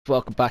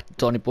Welcome back to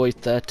Donny Boy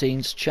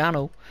 13's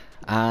channel,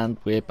 and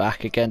we're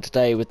back again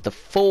today with the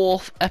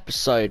fourth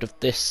episode of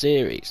this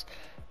series.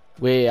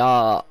 We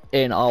are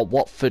in our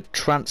Watford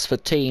transfer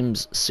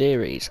teams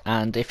series,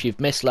 and if you've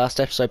missed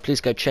last episode,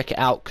 please go check it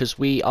out because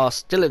we are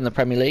still in the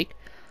Premier League.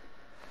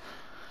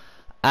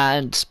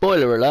 And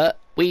spoiler alert,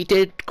 we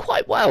did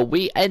quite well.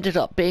 We ended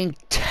up being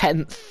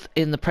 10th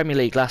in the Premier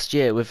League last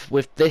year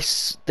with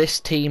this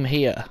team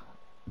here.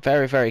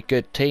 Very, very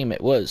good team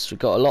it was. We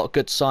got a lot of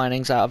good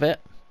signings out of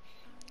it.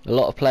 A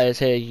lot of players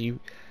here you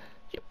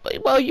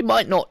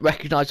might not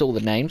recognise all the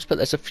names, but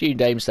there's a few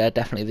names there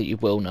definitely that you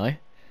will know.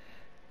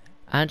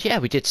 And yeah,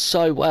 we did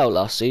so well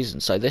last season,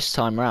 so this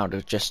time around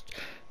we're just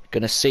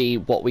going to see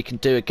what we can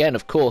do again.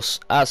 Of course,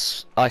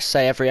 as I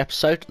say every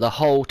episode, the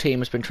whole team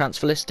has been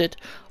transfer listed.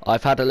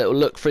 I've had a little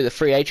look through the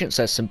free agents.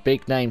 There's some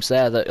big names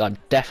there that I'm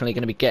definitely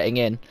going to be getting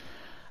in,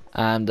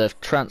 and the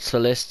transfer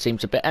list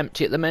seems a bit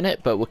empty at the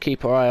minute, but we'll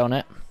keep our eye on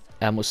it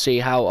and we'll see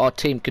how our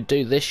team could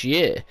do this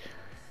year.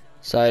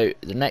 So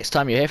the next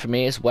time you hear from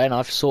me is when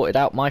I've sorted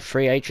out my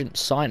free agent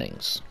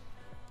signings.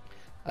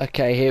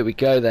 Okay, here we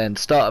go then.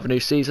 Start of a new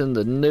season.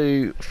 The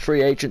new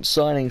free agent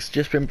signings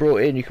just been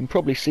brought in. You can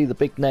probably see the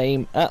big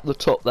name at the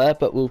top there,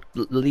 but we'll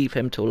leave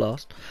him till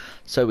last.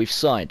 So we've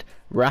signed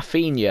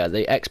Rafinha,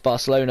 the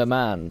ex-Barcelona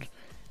man.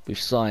 We've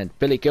signed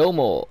Billy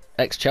Gilmore,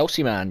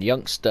 ex-Chelsea man,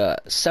 youngster,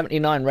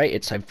 79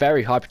 rated, so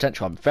very high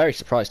potential. I'm very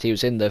surprised he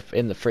was in the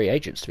free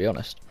agents, to be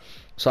honest.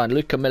 Signed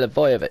Luka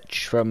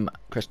Milivojevic from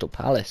Crystal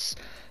Palace,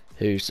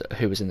 who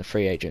was in the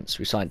free agents.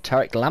 We signed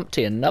Tarek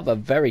Lamptey, another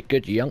very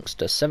good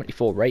youngster,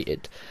 74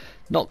 rated.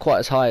 Not quite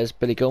as high as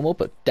Billy Gilmore,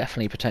 but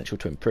definitely potential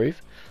to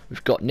improve.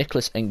 We've got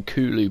Nicholas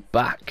Nkulu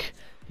back.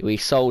 We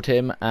sold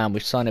him and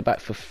we've signed him back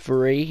for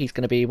free. He's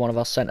going to be one of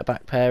our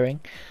centre-back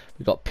pairing.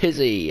 We've got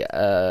Pizzi,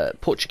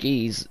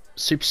 Portuguese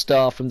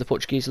superstar from the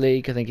Portuguese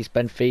league. I think he's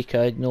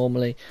Benfica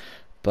normally,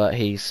 but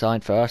he's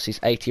signed for us.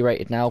 He's 80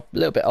 rated now, a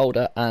little bit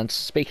older. And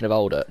speaking of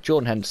older,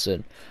 Jordan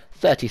Henderson,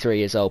 33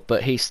 years old,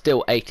 but he's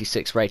still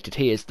 86 rated.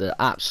 He is the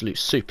absolute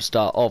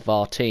superstar of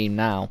our team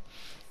now.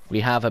 We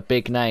have a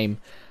big name,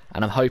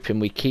 and I'm hoping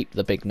we keep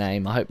the big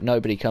name. I hope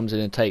nobody comes in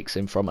and takes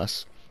him from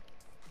us.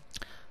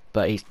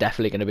 But he's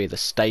definitely going to be the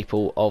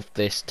staple of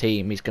this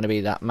team. He's going to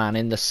be that man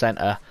in the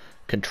centre,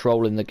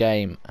 controlling the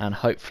game, and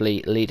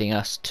hopefully leading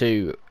us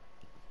to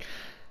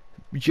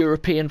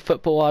European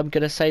football. I'm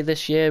going to say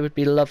this year would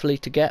be lovely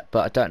to get,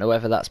 but I don't know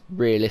whether that's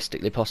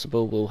realistically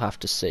possible. We'll have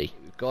to see.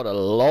 Got a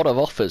lot of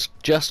offers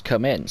just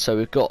come in. So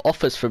we've got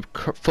offers for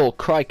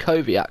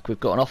Krychowiak. We've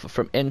got an offer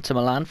from Inter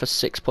Milan for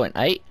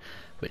 6.8,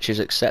 which is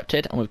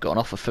accepted, and we've got an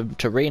offer from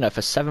Torino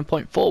for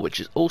 7.4, which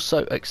is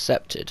also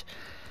accepted.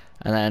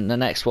 And then the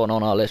next one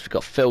on our list, we've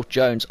got Phil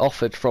Jones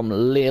offered from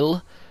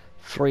Lille,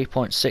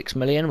 3.6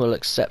 million. We'll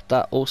accept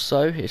that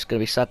also. It's going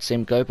to be sad to see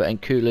him go, but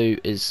Nkulu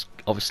is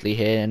obviously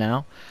here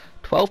now.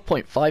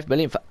 12.5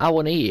 million for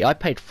Awoniyi. I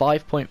paid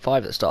 5.5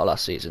 at the start of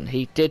last season.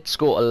 He did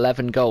score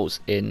 11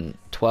 goals in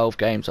 12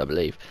 games, I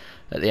believe,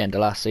 at the end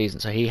of last season.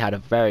 So he had a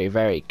very,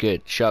 very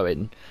good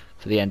showing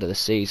for the end of the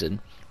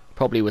season.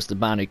 Probably was the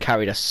man who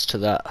carried us to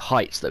the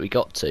heights that we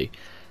got to.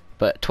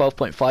 But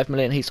 12.5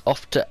 million, he's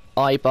off to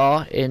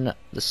Eibar in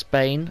the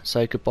Spain.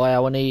 So goodbye,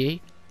 Awoniyi.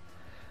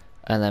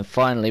 And then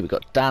finally, we've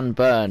got Dan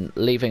Burn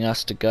leaving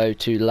us to go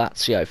to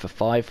Lazio for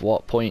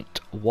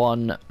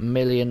 £5.1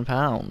 million.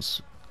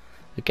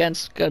 Again,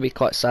 it's going to be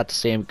quite sad to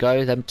see him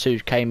go. Them two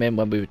came in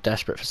when we were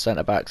desperate for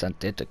centre-backs and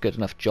did a good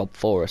enough job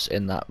for us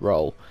in that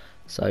role.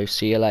 So,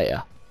 see you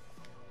later.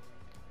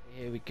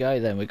 Here we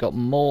go then. We've got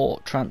more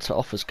transfer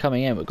offers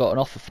coming in. We've got an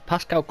offer for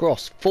Pascal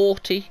Gross,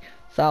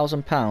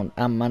 £40,000,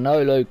 and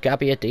Manolo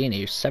Gabbiadini,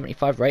 who's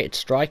 75 rated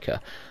striker.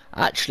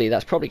 Actually,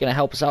 that's probably going to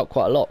help us out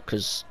quite a lot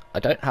because I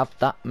don't have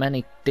that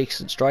many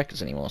decent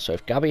strikers anymore. So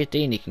if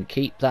Gabbiadini can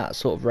keep that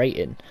sort of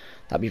rating,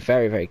 that'd be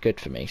very, very good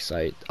for me.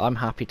 So I'm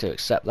happy to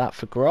accept that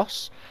for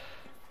Gross.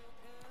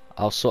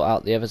 I'll sort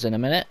out the others in a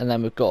minute. And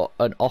then we've got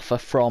an offer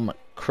from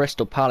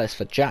Crystal Palace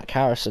for Jack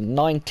Harrison,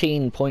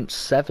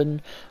 £19.7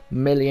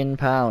 million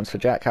for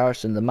Jack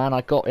Harrison, the man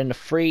I got in the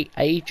free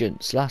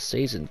agents last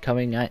season,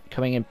 coming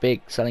in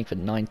big, selling for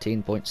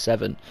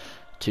 19.7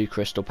 to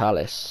Crystal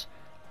Palace.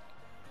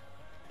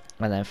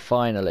 And then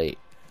finally,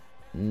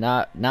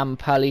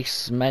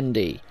 Nampalys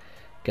Mendy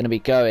going to be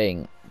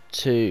going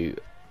to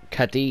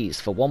Cadiz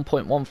for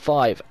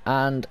 1.15,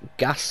 and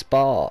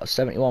Gaspar,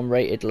 71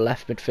 rated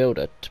left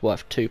midfielder,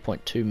 worth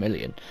 2.2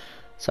 million.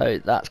 So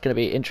that's going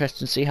to be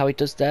interesting to see how he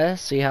does there,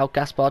 see how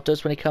Gaspar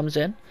does when he comes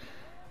in.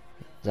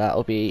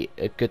 That'll be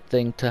a good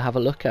thing to have a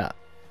look at.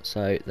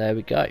 So there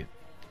we go.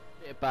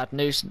 Bit of bad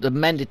news, the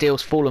Mendy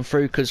deal's fallen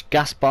through because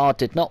Gaspar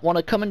did not want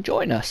to come and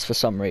join us for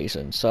some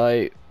reason.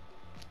 So,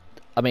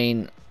 I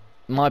mean,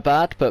 my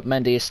bad, but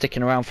Mendy is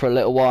sticking around for a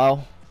little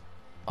while.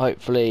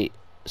 Hopefully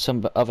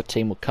some other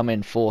team will come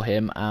in for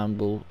him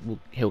and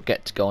he'll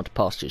get to go on to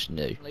pastures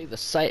new.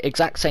 The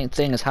exact same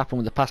thing has happened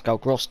with the Pascal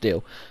Gross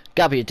deal.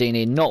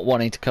 Gabbiadini not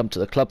wanting to come to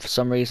the club for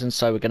some reason,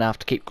 so we're going to have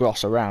to keep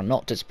Gross around.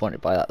 Not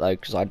disappointed by that though,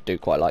 because I do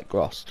quite like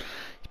Gross.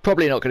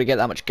 probably not going to get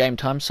that much game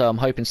time, so I'm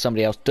hoping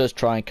somebody else does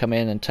try and come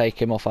in and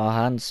take him off our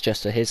hands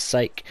just for his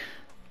sake.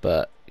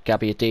 But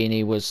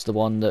Gabbiadini was the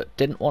one that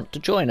didn't want to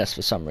join us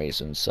for some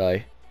reason, so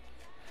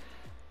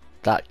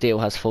that deal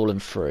has fallen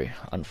through,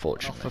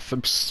 unfortunately.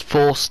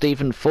 For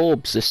Stephen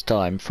Forbes this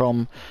time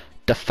from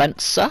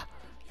Defensa,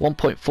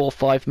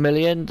 1.45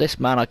 million. This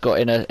man I got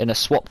in a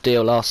swap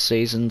deal last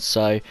season,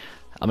 so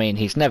I mean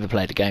he's never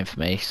played a game for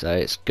me, so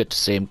it's good to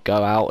see him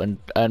go out and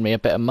earn me a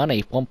bit of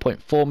money.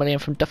 1.4 million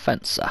from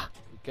Defensa.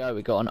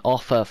 We got an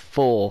offer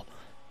for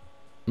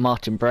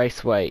Martin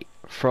Braithwaite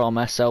from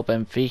SL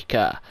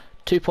Benfica,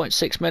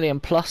 2.6 million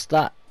plus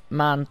that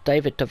man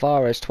David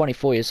Tavares,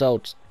 24 years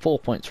old,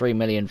 4.3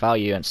 million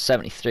value and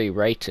 73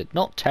 rated.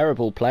 Not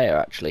terrible player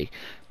actually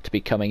to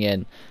be coming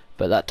in,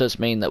 but that does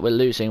mean that we're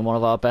losing one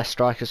of our best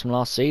strikers from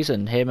last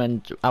season. Him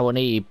and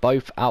Awani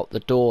both out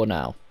the door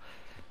now.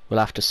 We'll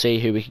have to see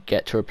who we can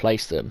get to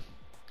replace them.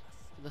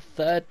 For the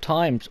third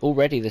time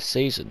already this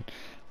season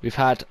we've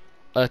had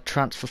a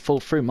transfer fall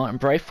through. Martin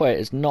Braithwaite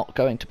is not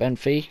going to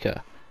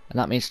Benfica, and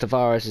that means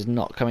Tavares is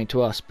not coming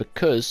to us,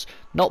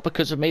 not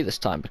because of me this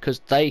time, because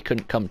they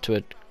couldn't come to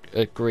an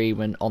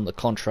agreement on the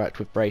contract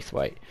with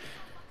Braithwaite.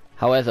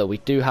 However, we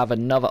do have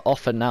another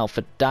offer now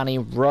for Danny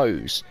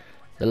Rose,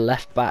 the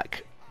left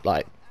back,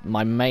 like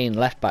my main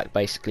left back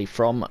basically,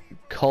 from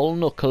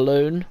Köln or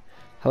Cologne,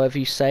 however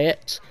you say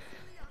it.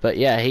 But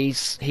yeah,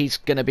 he's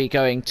going to be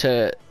going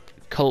to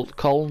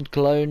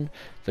Cologne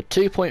for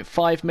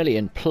 2.5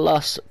 million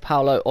plus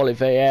Paulo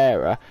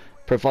Oliveira,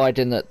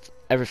 providing that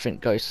everything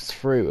goes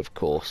through, of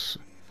course.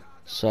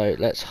 So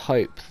let's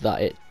hope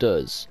that it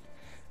does,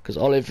 because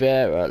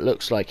Oliveira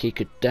looks like he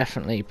could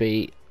definitely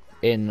be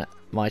in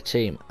my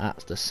team at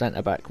the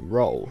centre back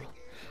role.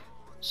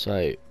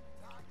 So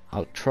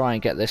I'll try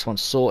and get this one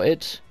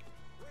sorted.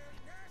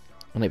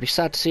 And it'd be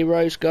sad to see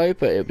Rose go,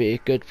 but it'd be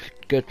a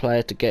good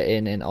player to get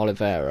in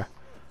Oliveira.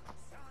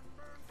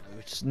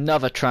 It's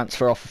another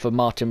transfer offer for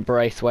Martin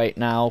Braithwaite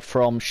now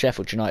from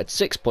Sheffield United,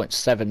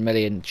 6.7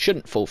 million.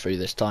 Shouldn't fall through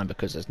this time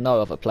because there's no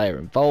other player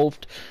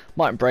involved.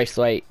 Martin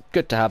Braithwaite,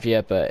 good to have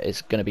you, but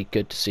it's going to be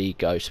good to see you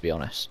go, to be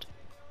honest.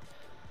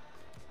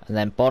 And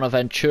then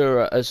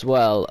Bonaventura as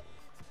well,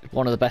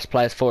 one of the best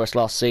players for us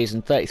last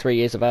season, 33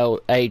 years of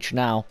age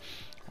now,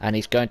 and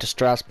he's going to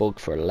Strasbourg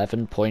for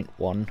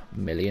 £11.1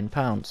 million.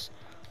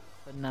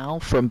 But now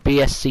from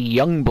BSC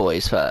Young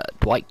Boys for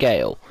Dwight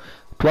Gale.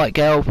 Dwight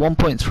Gale,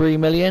 1.3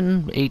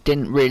 million. He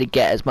didn't really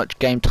get as much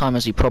game time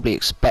as he probably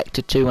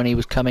expected to when he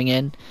was coming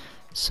in,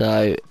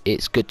 so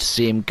it's good to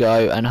see him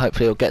go, and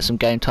hopefully he'll get some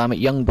game time at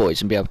Young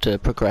Boys and be able to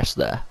progress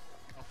there.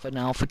 For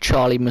now for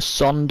Charlie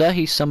Musonda,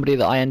 he's somebody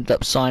that I ended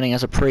up signing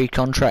as a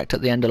pre-contract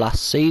at the end of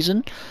last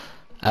season.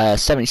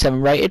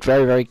 77 rated,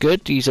 very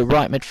good. He's a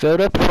right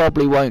midfielder,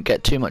 probably won't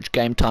get too much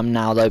game time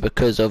now though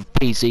because of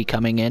PZ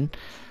coming in.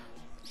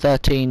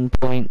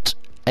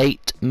 £13.8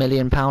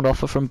 million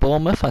offer from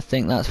Bournemouth. I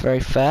think that's very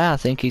fair. I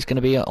think he's going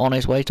to be on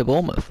his way to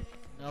Bournemouth.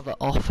 Another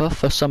offer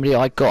for somebody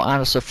I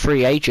got as a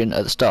free agent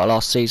at the start of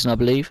last season, I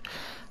believe.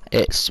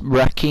 It's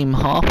Raheem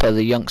Harper,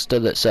 the youngster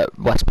that's at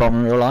West Brom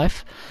in real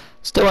life.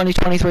 Still only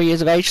 23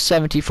 years of age,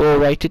 74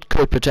 rated,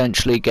 could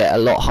potentially get a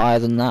lot higher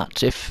than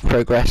that if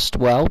progressed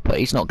well, but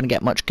he's not going to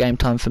get much game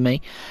time for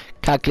me.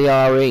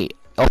 Cagliari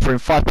offering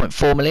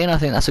 5.4 million, I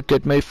think that's a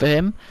good move for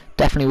him.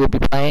 Definitely will be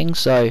playing,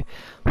 so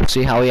we'll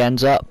see how he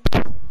ends up.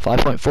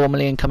 5.4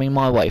 million coming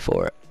my way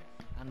for it.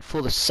 And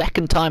for the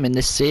second time in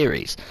this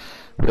series,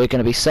 we're going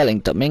to be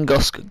selling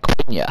Domingos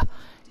Cunha.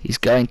 He's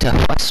going to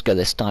Huesca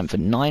this time for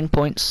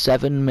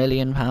 £9.7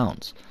 million.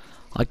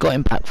 I got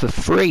him back for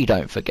free,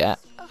 don't forget,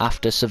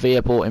 after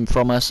Sevilla bought him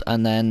from us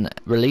and then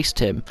released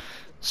him.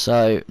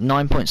 So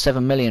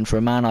 9.7 million for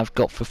a man I've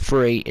got for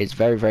free is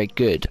very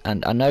good,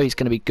 and I know he's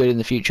going to be good in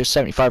the future.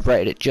 75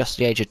 rated at just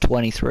the age of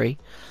 23,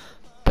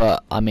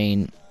 but I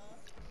mean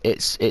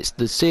it's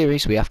the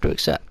series we have to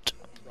accept.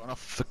 Got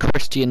off for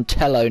Christian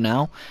Tello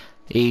now.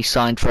 He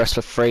signed for us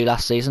for free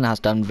last season, has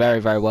done very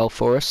well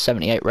for us.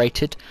 78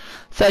 rated,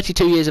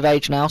 32 years of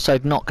age now, so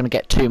not going to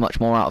get too much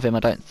more out of him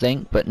I don't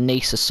think, but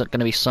Nice is going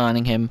to be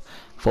signing him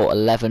for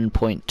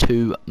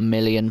 £11.2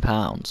 million.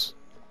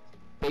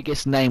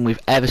 Biggest name we've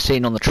ever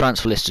seen on the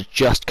transfer list has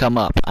just come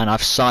up, and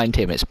I've signed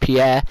him. It's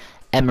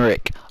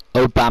Pierre-Emerick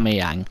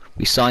Aubameyang.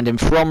 We signed him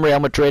from Real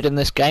Madrid in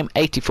this game,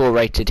 84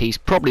 rated. He's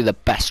probably the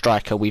best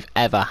striker we've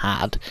ever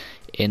had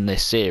in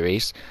this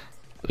series.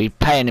 We're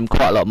paying him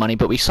quite a lot of money,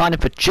 but we signed him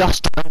for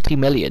just 20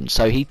 million,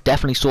 so he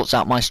definitely sorts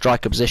out my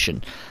striker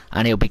position,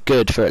 and he'll be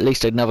good for at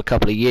least another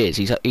couple of years.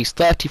 He's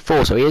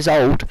 34, so he is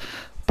old,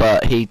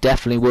 but he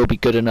definitely will be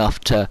good enough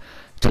to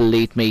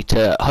lead me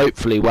to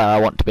hopefully where I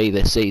want to be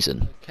this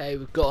season. Okay,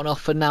 we've got an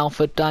offer now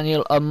for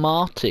Daniel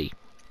Amati.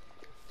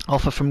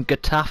 Offer from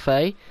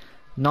Getafe,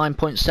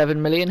 9.7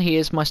 million. He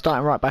is my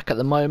starting right back at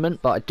the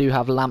moment, but I do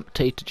have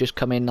Lamptey to just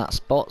come in that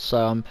spot,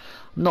 so I'm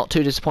not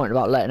too disappointed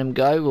about letting him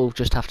go. We'll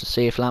just have to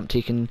see if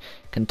Lamptey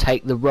can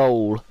take the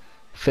role,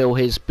 fill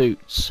his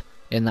boots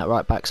in that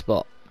right back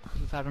spot.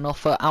 We've had an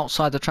offer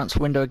outside the transfer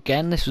window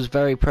again. This was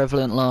very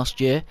prevalent last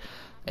year.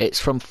 It's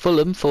from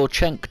Fulham for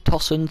Cenk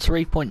Tosun,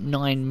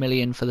 3.9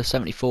 million for the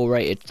 74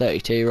 rated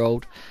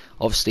 32-year-old.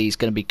 Obviously he's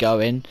going to be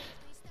going.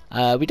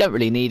 We don't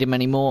really need him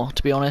anymore,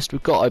 to be honest.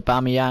 We've got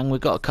Aubameyang,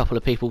 we've got a couple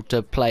of people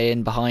to play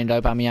in behind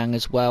Aubameyang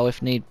as well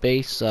if need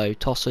be. So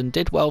Tosun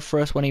did well for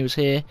us when he was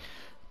here,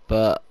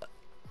 but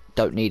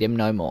don't need him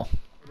no more.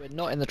 We're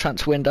not in the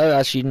transfer window,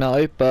 as you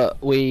know,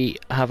 but we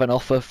have an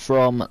offer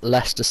from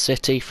Leicester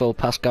City for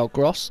Pascal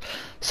Gross.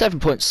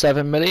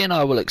 7.7 million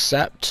I will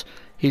accept.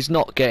 He's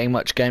not getting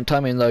much game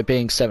time, even though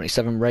being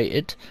 77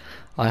 rated.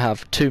 I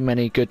have too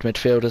many good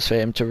midfielders for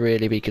him to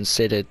really be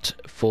considered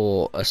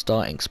for a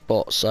starting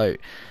spot, so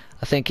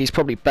I think he's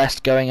probably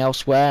best going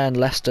elsewhere, and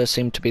Leicester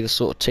seem to be the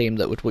sort of team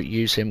that would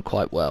use him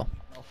quite well.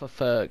 Offer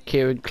for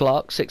Kieran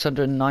Clark,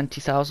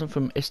 690,000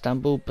 from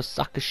Istanbul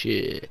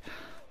Başakşehir.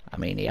 I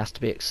mean, he has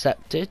to be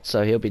accepted,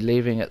 so he'll be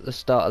leaving at the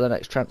start of the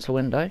next transfer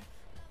window.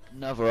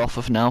 Another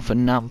offer now for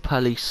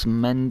Nampalys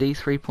Mendy,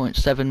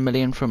 3.7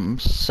 million from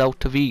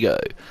Celta Vigo,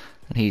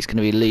 and he's going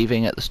to be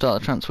leaving at the start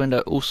of the transfer window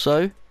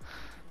also.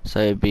 So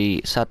it'd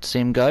be sad to see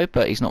him go,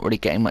 but he's not really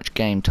getting much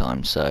game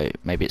time, so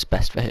maybe it's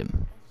best for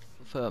him.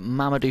 For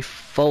Mamadou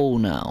Fall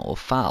now, or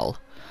Fall,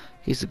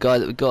 he's the guy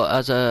that we got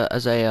as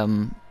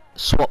a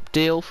swap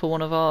deal for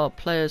one of our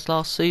players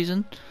last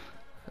season.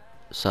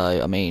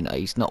 So I mean,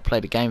 he's not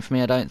played a game for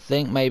me, I don't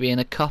think, maybe in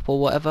a cup or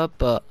whatever,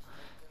 but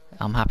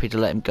I'm happy to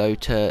let him go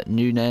to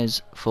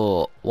Nunes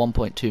for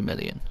 1.2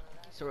 million.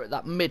 So we're at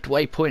that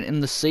midway point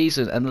in the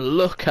season, and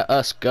look at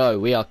us go.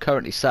 We are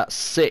currently sat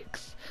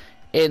 6th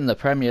in the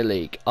Premier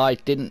League. I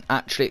didn't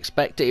actually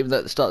expect it, even though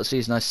at the start of the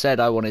season I said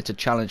I wanted to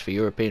challenge for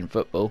European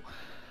football.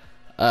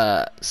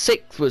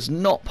 6th was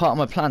not part of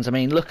my plans. I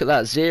mean, look at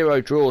that,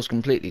 0 draws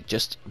completely,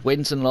 just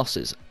wins and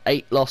losses,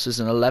 8 losses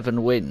and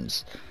 11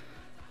 wins.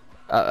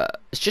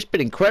 It's just been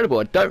incredible.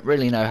 I don't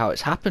really know how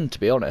it's happened, to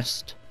be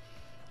honest.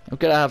 I'm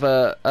gonna have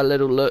a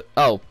little look.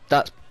 Oh,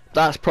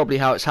 that's probably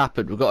how it's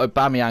happened. We've got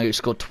Aubameyang, who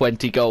scored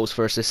 20 goals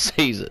for us this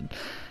season.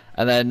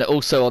 And then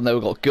also on there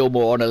we've got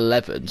Gilmour on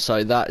 11,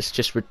 so that's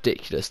just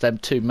ridiculous. Them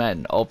two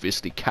men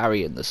obviously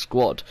carrying the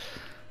squad.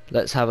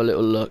 Let's have a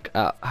little look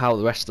at how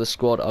the rest of the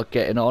squad are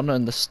getting on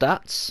and the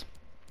stats.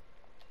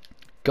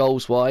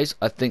 Goals wise,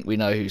 I think we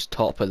know who's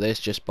top of this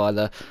just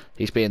by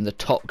he's being the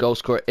top goal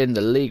scorer in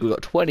the league. We've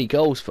got 20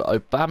 goals for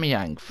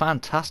Aubameyang.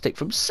 Fantastic,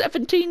 from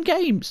 17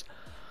 games.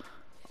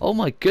 Oh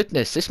my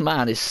goodness, this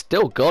man has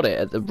still got it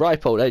at the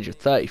ripe old age of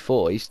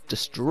 34. He's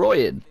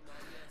destroying.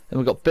 Then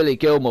we've got Billy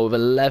Gilmour with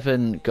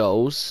 11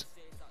 goals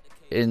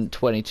in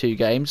 22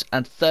 games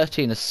and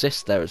 13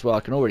 assists there as well.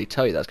 I can already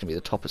tell you that's going to be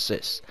the top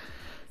assists.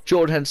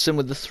 Jordan Henderson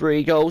with the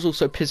 3 goals,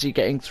 also Pizzi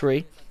getting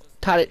 3.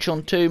 Tadic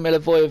on 2,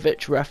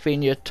 Milivojevic,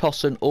 Rafinha,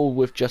 Tosun all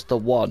with just a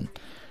 1.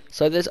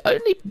 So there's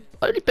only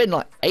been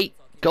like 8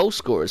 goal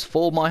scorers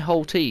for my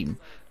whole team.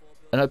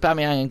 And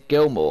Aubameyang and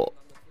Gilmour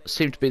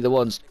seem to be the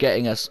ones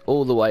getting us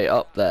all the way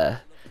up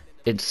there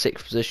in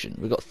 6th position.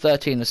 We've got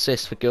 13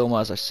 assists for Gilmour,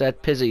 as I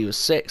said. Pizzi was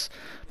 6.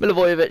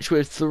 Milivojevic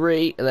with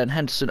 3. And then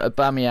Henderson,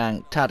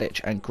 Aubameyang,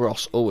 Tadic and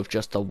Gross all with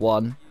just a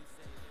 1.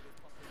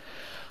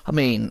 I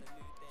mean,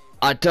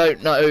 I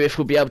don't know if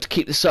we'll be able to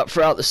keep this up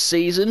throughout the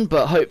season,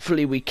 but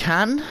hopefully we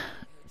can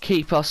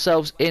keep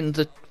ourselves in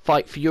the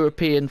fight for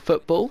European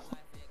football.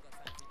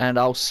 And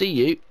I'll see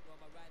you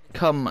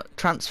come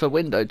transfer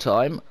window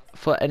time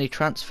for any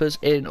transfers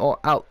in or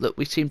out that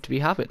we seem to be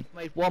having.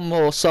 Made one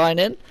more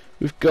sign-in.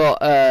 We've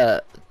got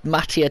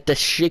Mattia De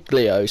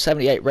Sciglio,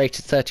 78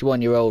 rated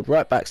 31-year-old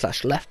right back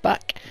 / left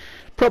back.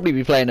 Probably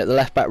be playing at the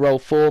left back role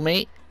for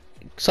me.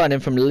 Signed in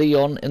from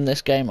Lyon in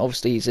this game.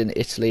 Obviously he's in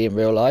Italy in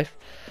real life.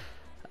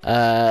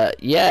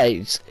 Yeah,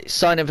 he's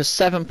signing for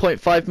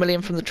 7.5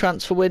 million from the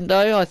transfer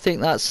window. I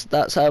think that's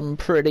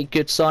pretty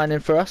good signing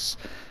for us.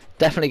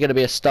 Definitely going to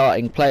be a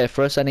starting player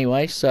for us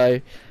anyway, so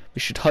we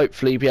should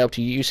hopefully be able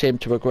to use him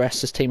to progress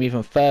this team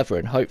even further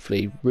and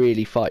hopefully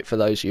really fight for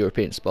those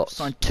European spots.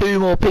 Signed 2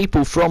 more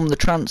people from the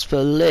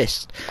transfer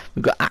list.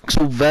 We've got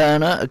Axel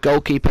Werner, a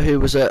goalkeeper who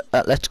was at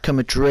Atletico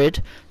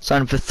Madrid,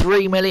 signed for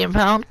 £3 million.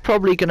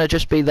 Probably going to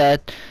just be there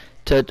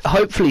to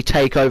hopefully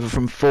take over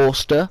from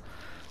Forster.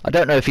 I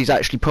don't know if he's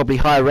actually probably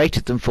higher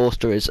rated than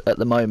Forster is at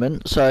the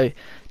moment. So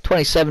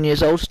 27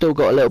 years old, still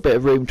got a little bit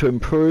of room to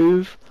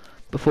improve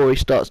before he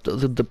starts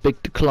the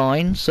big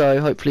decline. So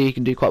hopefully he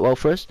can do quite well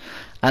for us.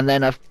 And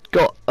then I've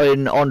got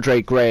in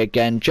Andre Gray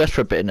again, just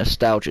for a bit of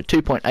nostalgia.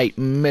 2.8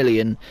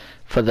 million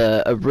for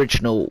the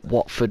original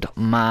Watford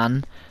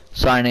man,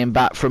 signing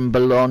back from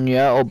Bologna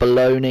or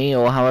Bologna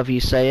or however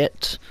you say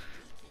it.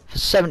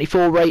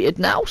 74 rated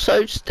now,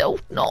 so still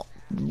not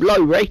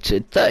low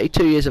rated.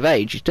 32 years of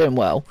age, he's doing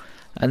well.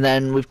 And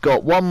then we've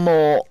got one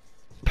more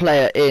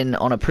player in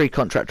on a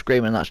pre-contract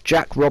agreement, that's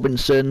Jack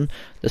Robinson,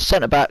 the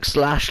centre-back /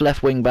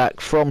 left wing-back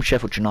from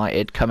Sheffield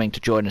United, coming to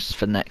join us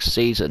for next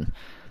season.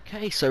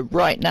 Okay, so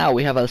right now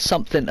we have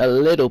something a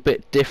little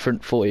bit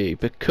different for you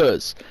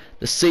because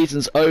the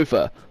season's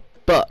over,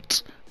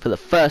 but for the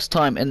first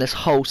time in this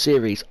whole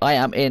series I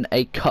am in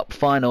a cup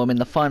final. I'm in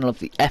the final of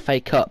the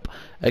FA Cup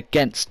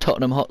against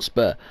Tottenham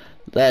Hotspur.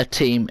 Their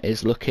team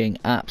is looking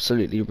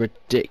absolutely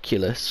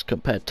ridiculous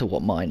compared to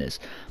what mine is.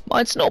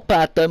 Mine's not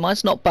bad though,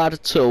 mine's not bad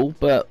at all,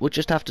 but we'll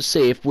just have to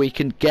see if we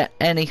can get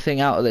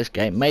anything out of this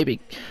game. Maybe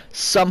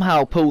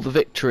somehow pull the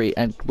victory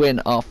and win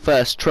our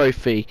first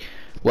trophy.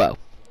 Well,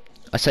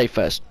 I say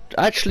first.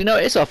 Actually, no,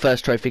 it is our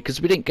first trophy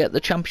because we didn't get the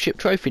championship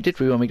trophy, did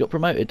we, when we got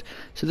promoted?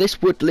 So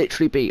this would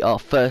literally be our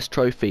first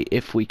trophy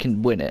if we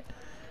can win it.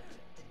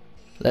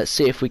 Let's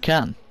see if we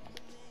can.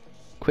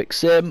 Quick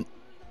sim.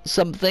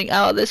 Something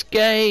out of this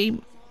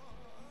game.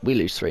 We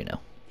lose 3-0.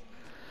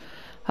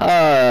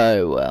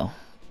 Oh well,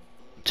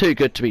 too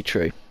good to be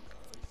true.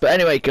 But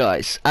anyway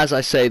guys, as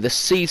I say, the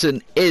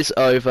season is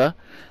over.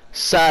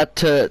 Sad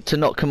to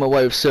not come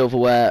away with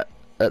silverware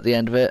at the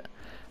end of it.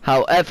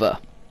 However,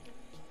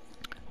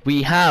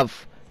 we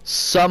have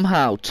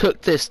somehow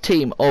took this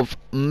team of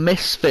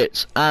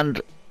misfits and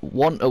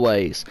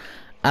wantaways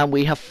and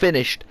we have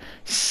finished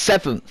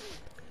 7th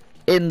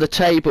in the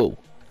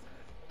table.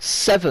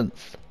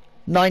 7th.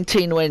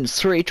 19 wins,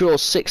 3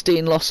 draws,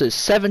 16 losses,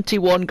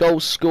 71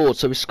 goals scored.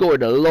 So we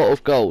scored a lot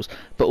of goals,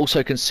 but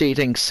also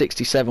conceding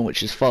 67,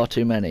 which is far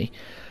too many.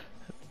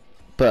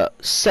 But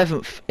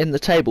 7th in the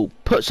table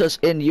puts us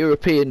in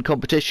European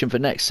competition for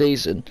next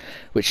season,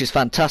 which is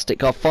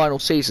fantastic. Our final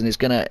season is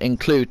going to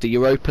include the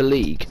Europa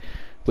League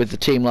with a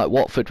team like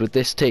Watford with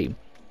this team.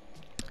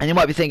 And you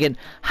might be thinking,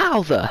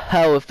 how the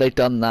hell have they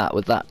done that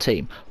with that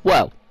team?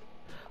 Well,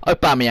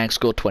 Aubameyang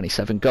scored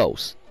 27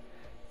 goals.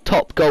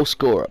 Top goal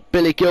scorer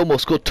Billy Gilmour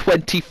scored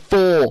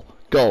 24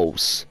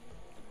 goals.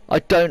 I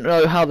don't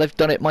know how they've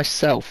done it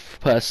myself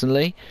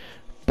personally,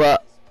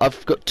 but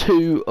I've got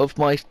 2 of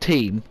my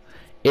team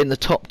in the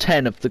top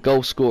 10 of the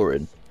goal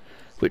scoring,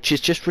 which is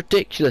just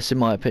ridiculous in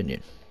my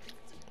opinion.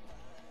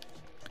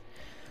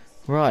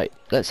 Right,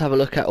 let's have a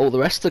look at all the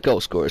rest of the goal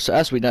scorers. So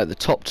as we know, the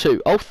top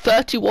 2,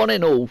 31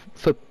 in all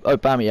for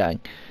Aubameyang.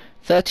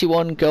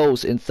 31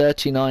 goals in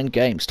 39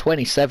 games,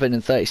 27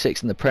 and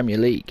 36 in the Premier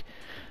League.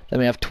 Then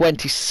we have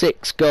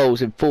 26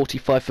 goals in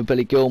 45 for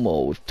Billy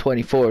Gilmour, with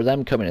 24 of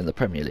them coming in the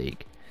Premier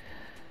League.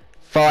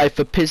 5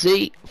 for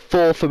Pizzi,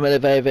 4 for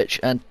Milivojevic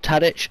and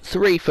Tadic,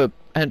 3 for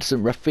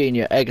Henderson,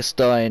 Rafinha,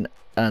 Eggestein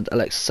and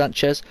Alexis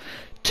Sanchez,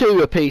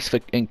 2 apiece for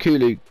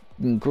Nkulu,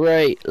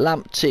 Gray,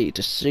 Lamptey,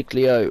 De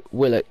Siglio,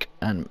 Willock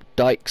and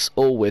Dykes,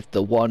 all with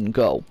the 1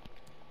 goal.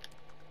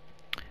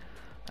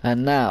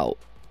 And now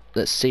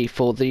let's see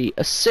for the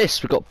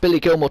assists. We've got Billy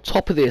Gilmour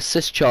top of the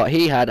assist chart.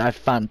 He had a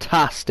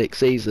fantastic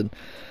season.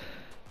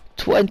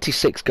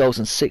 26 goals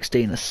and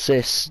 16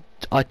 assists.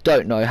 I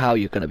don't know how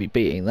you're going to be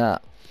beating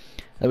that.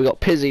 Then we've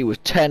got Pizzi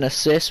with 10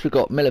 assists. We've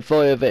got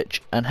Milivojevic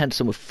and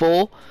Henderson with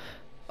 4.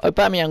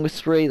 Aubameyang with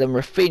 3. Then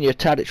Rafinha,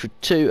 Tadic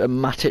with 2.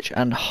 And Matic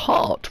and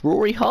Hart.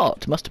 Rory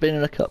Hart must have been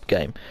in a cup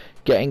game,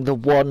 getting the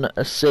 1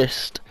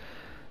 assist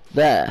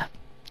there.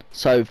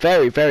 So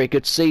very, very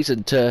good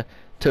season to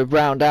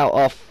round out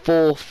our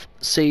 4th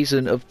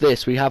season of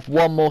this. We have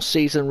 1 more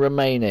season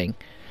remaining.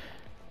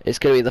 It's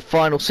going to be the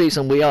final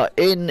season. We are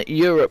in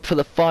Europe for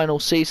the final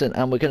season,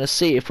 and we're going to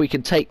see if we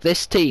can take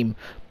this team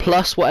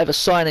plus whatever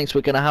signings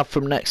we're going to have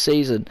from next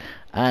season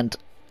and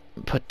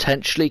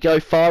potentially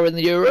go far in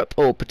the Europe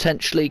or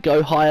potentially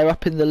go higher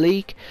up in the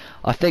league.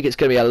 I think it's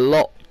going to be a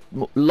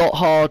lot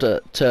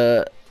harder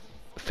to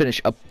finish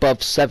above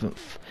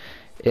 7th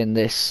in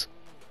this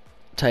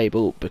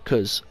table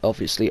because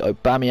obviously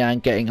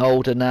Aubameyang getting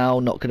older now,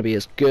 not going to be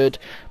as good.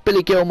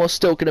 Billy Gilmour's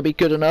still going to be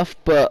good enough,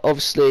 but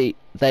obviously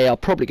they are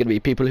probably going to be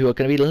people who are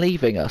going to be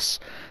leaving us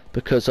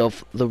because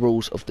of the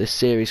rules of this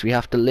series. We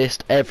have to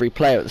list every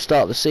player at the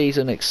start of the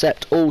season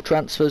except all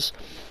transfers.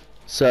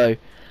 So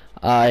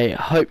I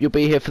hope you'll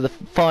be here for the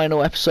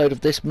final episode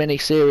of this mini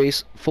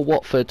series for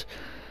Watford,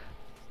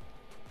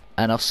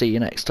 and I'll see you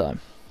next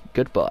time.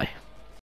 Goodbye.